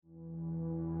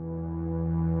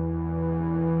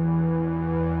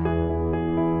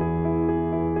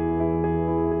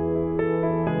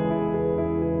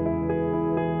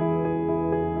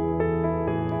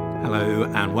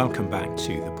and welcome back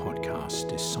to the podcast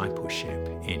Discipleship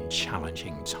in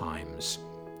Challenging Times.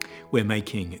 We're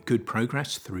making good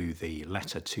progress through the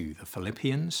letter to the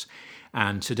Philippians,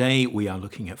 and today we are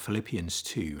looking at Philippians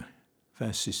 2,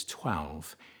 verses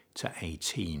 12 to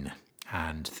 18.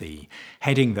 And the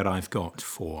heading that I've got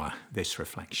for this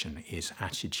reflection is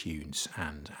Attitudes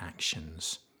and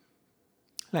Actions.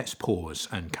 Let's pause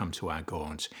and come to our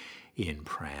God in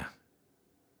prayer.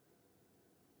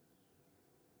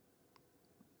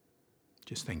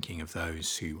 Just thinking of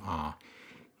those who are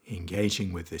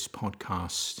engaging with this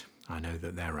podcast. I know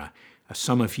that there are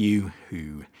some of you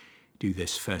who do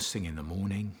this first thing in the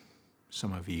morning,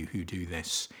 some of you who do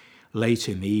this late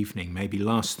in the evening, maybe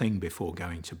last thing before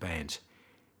going to bed,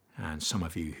 and some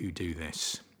of you who do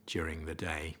this during the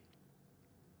day.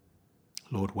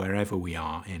 Lord, wherever we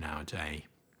are in our day,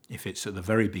 if it's at the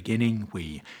very beginning,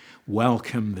 we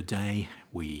welcome the day,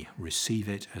 we receive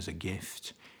it as a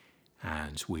gift,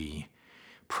 and we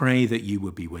pray that you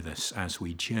would be with us as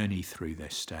we journey through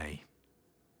this day.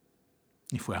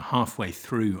 If we're halfway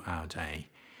through our day,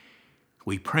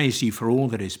 we praise you for all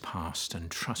that is past and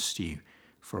trust you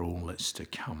for all that's to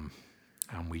come.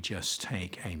 And we just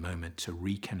take a moment to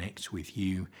reconnect with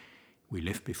you. We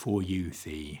lift before you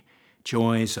the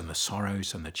joys and the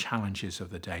sorrows and the challenges of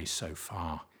the day so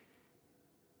far.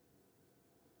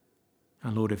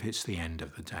 And Lord, if it's the end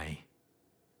of the day,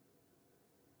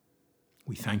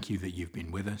 we thank you that you've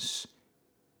been with us.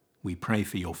 We pray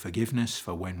for your forgiveness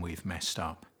for when we've messed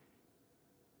up.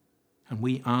 And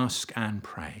we ask and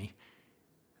pray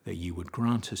that you would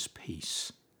grant us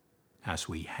peace as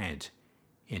we head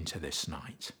into this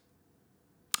night.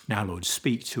 Now, Lord,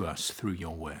 speak to us through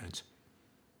your word.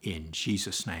 In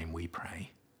Jesus' name we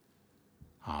pray.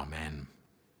 Amen.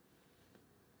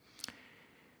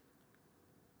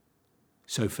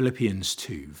 So Philippians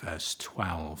 2, verse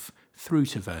 12 through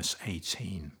to verse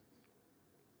 18.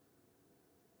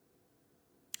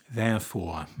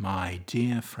 Therefore, my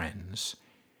dear friends,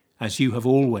 as you have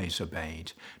always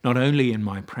obeyed, not only in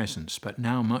my presence, but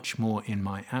now much more in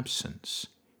my absence,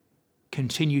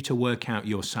 continue to work out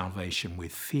your salvation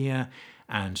with fear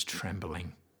and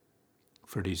trembling.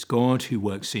 For it is God who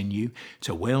works in you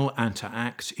to will and to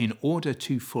act in order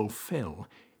to fulfill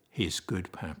his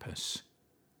good purpose.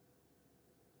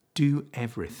 Do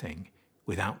everything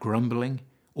without grumbling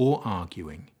or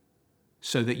arguing,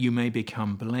 so that you may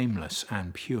become blameless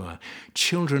and pure,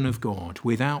 children of God,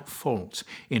 without fault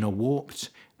in a warped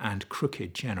and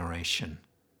crooked generation.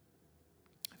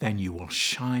 Then you will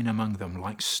shine among them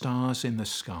like stars in the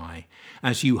sky,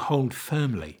 as you hold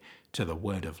firmly to the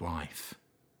word of life.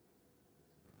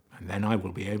 And then I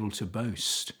will be able to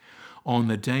boast on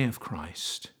the day of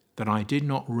Christ that I did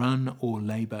not run or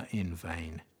labor in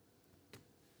vain.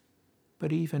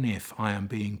 But even if I am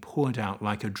being poured out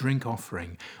like a drink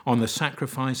offering on the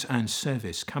sacrifice and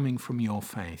service coming from your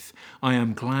faith, I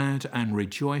am glad and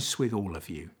rejoice with all of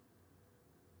you.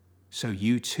 So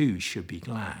you too should be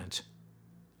glad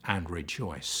and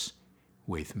rejoice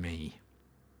with me.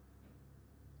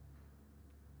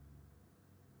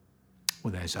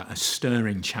 Well, there's a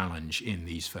stirring challenge in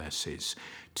these verses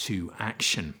to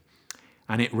action.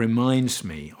 And it reminds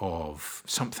me of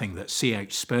something that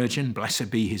C.H. Spurgeon,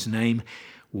 blessed be his name,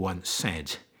 once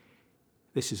said.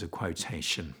 This is a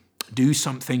quotation. Do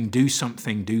something, do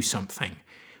something, do something.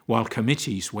 While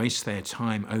committees waste their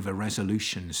time over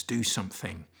resolutions, do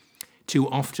something. Too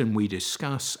often we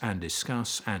discuss and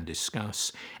discuss and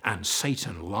discuss, and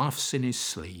Satan laughs in his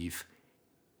sleeve.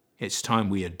 It's time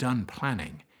we are done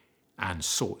planning and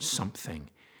sought something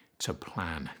to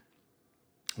plan.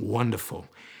 Wonderful.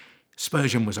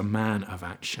 Spurgeon was a man of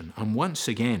action. And once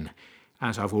again,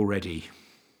 as I've already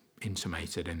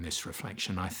intimated in this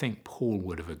reflection, I think Paul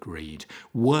would have agreed.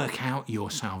 Work out your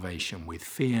salvation with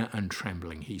fear and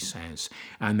trembling, he says.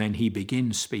 And then he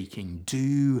begins speaking,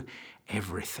 do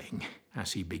everything.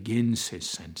 As he begins his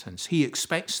sentence, he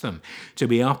expects them to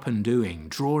be up and doing,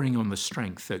 drawing on the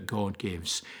strength that God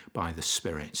gives by the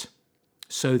Spirit,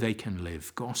 so they can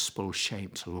live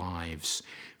gospel-shaped lives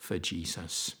for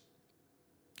Jesus.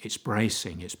 It's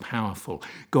bracing, it's powerful.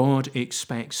 God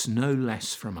expects no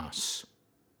less from us.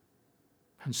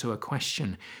 And so a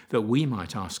question that we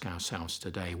might ask ourselves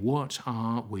today, what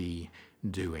are we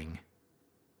doing?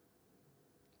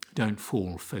 Don't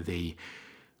fall for the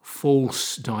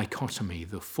false dichotomy,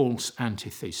 the false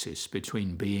antithesis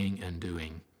between being and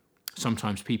doing.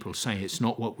 Sometimes people say it's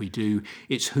not what we do,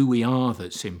 it's who we are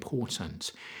that's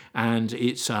important. And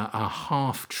it's a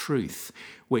half-truth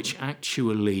which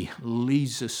actually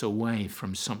leads us away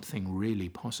from something really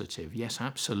positive. Yes,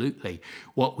 absolutely.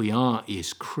 What we are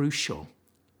is crucial.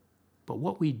 but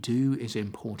what we do is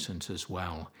important as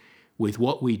well, with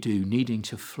what we do needing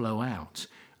to flow out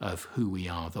of who we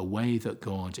are, the way that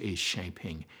God is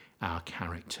shaping our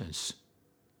characters.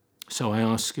 So I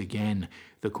ask again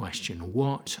the question,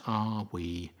 what are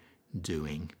we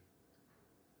doing?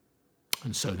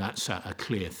 And so that's a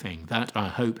clear thing. That, I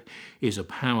hope, is a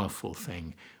powerful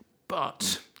thing.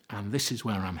 But, and this is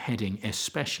where I'm heading,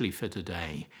 especially for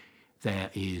today,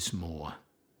 there is more.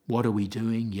 What are we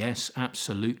doing? Yes,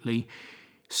 absolutely.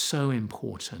 So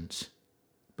important.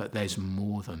 But there's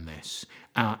more than this.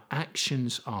 Our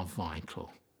actions are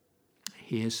vital.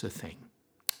 Here's the thing.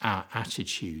 Our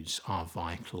attitudes are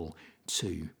vital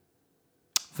too.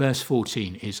 Verse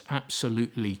 14 is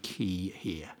absolutely key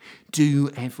here. Do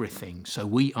everything. So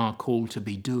we are called to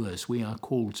be doers. We are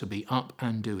called to be up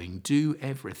and doing. Do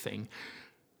everything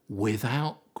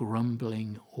without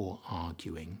grumbling or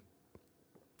arguing.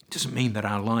 It doesn't mean that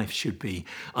our life should be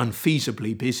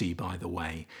unfeasibly busy, by the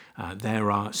way. There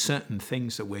are certain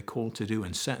things that we're called to do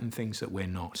and certain things that we're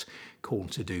not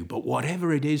called to do. But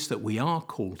whatever it is that we are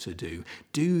called to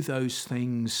do those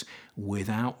things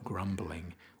without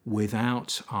grumbling,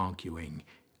 without arguing.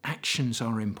 Actions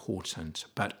are important,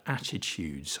 but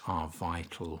attitudes are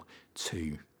vital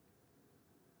too.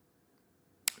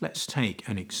 Let's take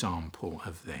an example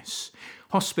of this.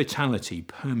 Hospitality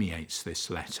permeates this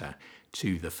letter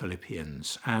to the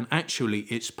Philippians, and actually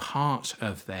it's part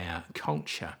of their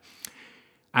culture.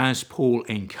 As Paul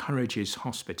encourages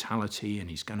hospitality, and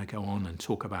he's going to go on and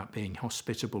talk about being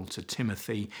hospitable to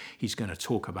Timothy, he's going to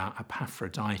talk about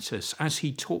Epaphroditus. As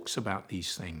he talks about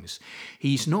these things,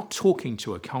 he's not talking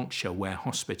to a culture where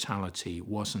hospitality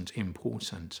wasn't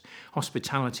important.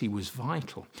 Hospitality was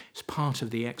vital. It's part of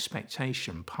the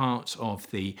expectation, part of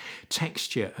the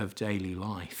texture of daily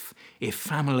life. If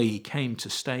family came to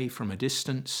stay from a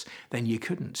distance, then you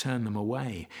couldn't turn them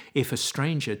away. If a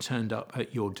stranger turned up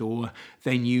at your door,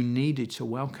 then you needed to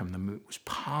welcome them. It was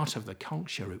part of the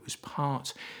culture. It was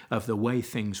part of the way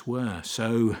things were.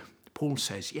 So Paul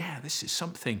says, yeah, this is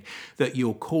something that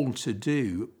you're called to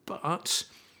do, but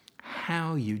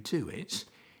how you do it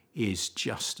is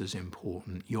just as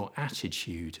important, your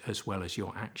attitude as well as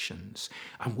your actions.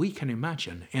 And we can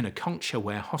imagine in a culture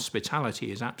where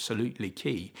hospitality is absolutely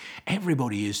key,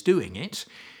 everybody is doing it,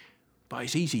 but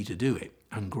it's easy to do it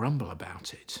and grumble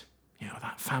about it. You know,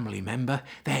 that family member,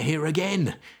 they're here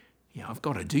again. You know, I've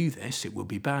got to do this. It would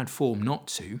be bad form not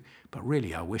to, but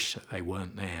really I wish that they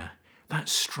weren't there. That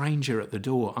stranger at the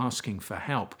door asking for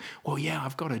help. Well, yeah,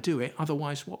 I've got to do it.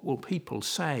 Otherwise, what will people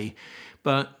say?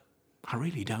 But I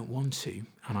really don't want to,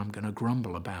 and I'm going to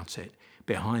grumble about it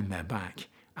behind their back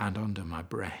and under my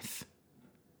breath.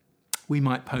 We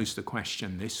might pose the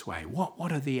question this way.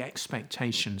 What are the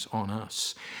expectations on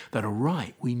us that are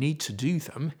right? We need to do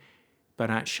them, but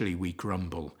actually we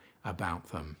grumble about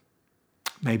them.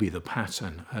 Maybe the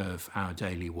pattern of our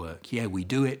daily work. Yeah, we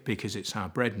do it because it's our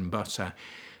bread and butter,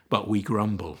 but we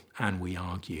grumble and we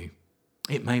argue.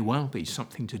 It may well be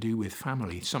something to do with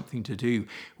family, something to do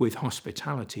with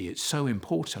hospitality. It's so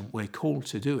important, we're called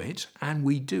to do it, and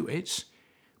we do it,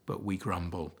 but we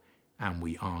grumble and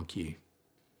we argue.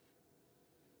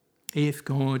 If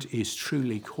God is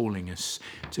truly calling us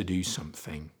to do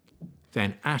something,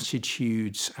 then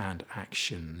attitudes and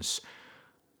actions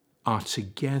are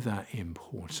together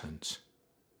important.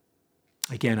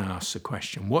 Again, I ask the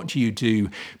question, what do you do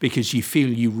because you feel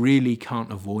you really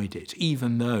can't avoid it,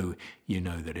 even though you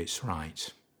know that it's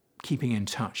right? Keeping in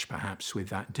touch, perhaps, with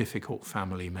that difficult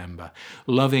family member,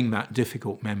 loving that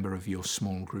difficult member of your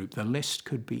small group. The list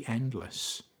could be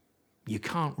endless. You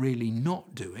can't really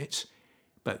not do it,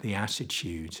 but the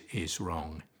attitude is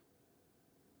wrong.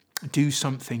 Do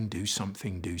something, do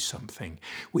something, do something.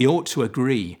 We ought to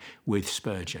agree with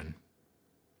Spurgeon,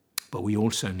 but we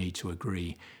also need to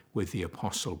agree with the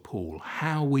Apostle Paul.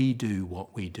 How we do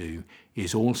what we do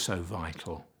is also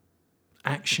vital.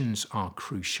 Actions are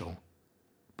crucial,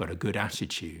 but a good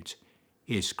attitude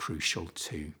is crucial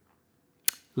too.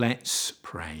 Let's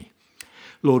pray.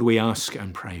 Lord, we ask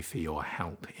and pray for your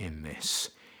help in this.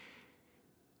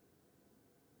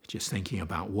 Just thinking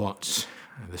about what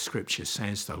the scripture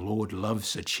says, the Lord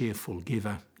loves a cheerful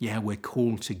giver. Yeah, we're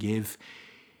called to give.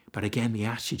 But again, the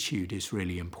attitude is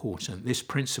really important. This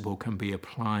principle can be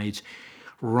applied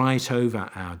right over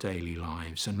our daily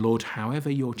lives. And Lord, however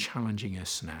you're challenging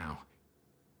us now,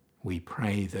 we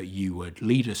pray that you would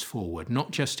lead us forward,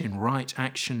 not just in right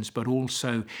actions, but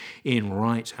also in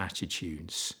right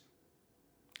attitudes.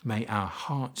 May our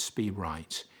hearts be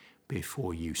right,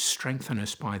 before you. Strengthen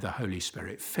us by the Holy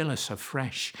Spirit. Fill us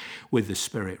afresh with the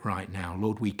Spirit right now.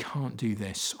 Lord, we can't do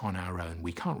this on our own.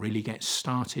 We can't really get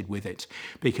started with it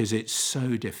because it's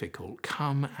so difficult.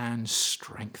 Come and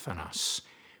strengthen us,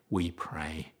 we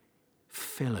pray.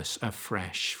 Fill us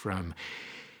afresh from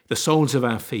the soles of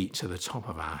our feet to the top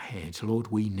of our heads.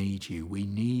 Lord, we need you. We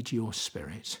need your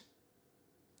Spirit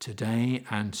today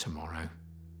and tomorrow.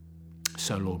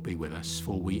 So, Lord, be with us,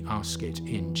 for we ask it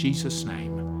in Jesus'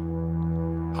 name.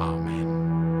 Amen.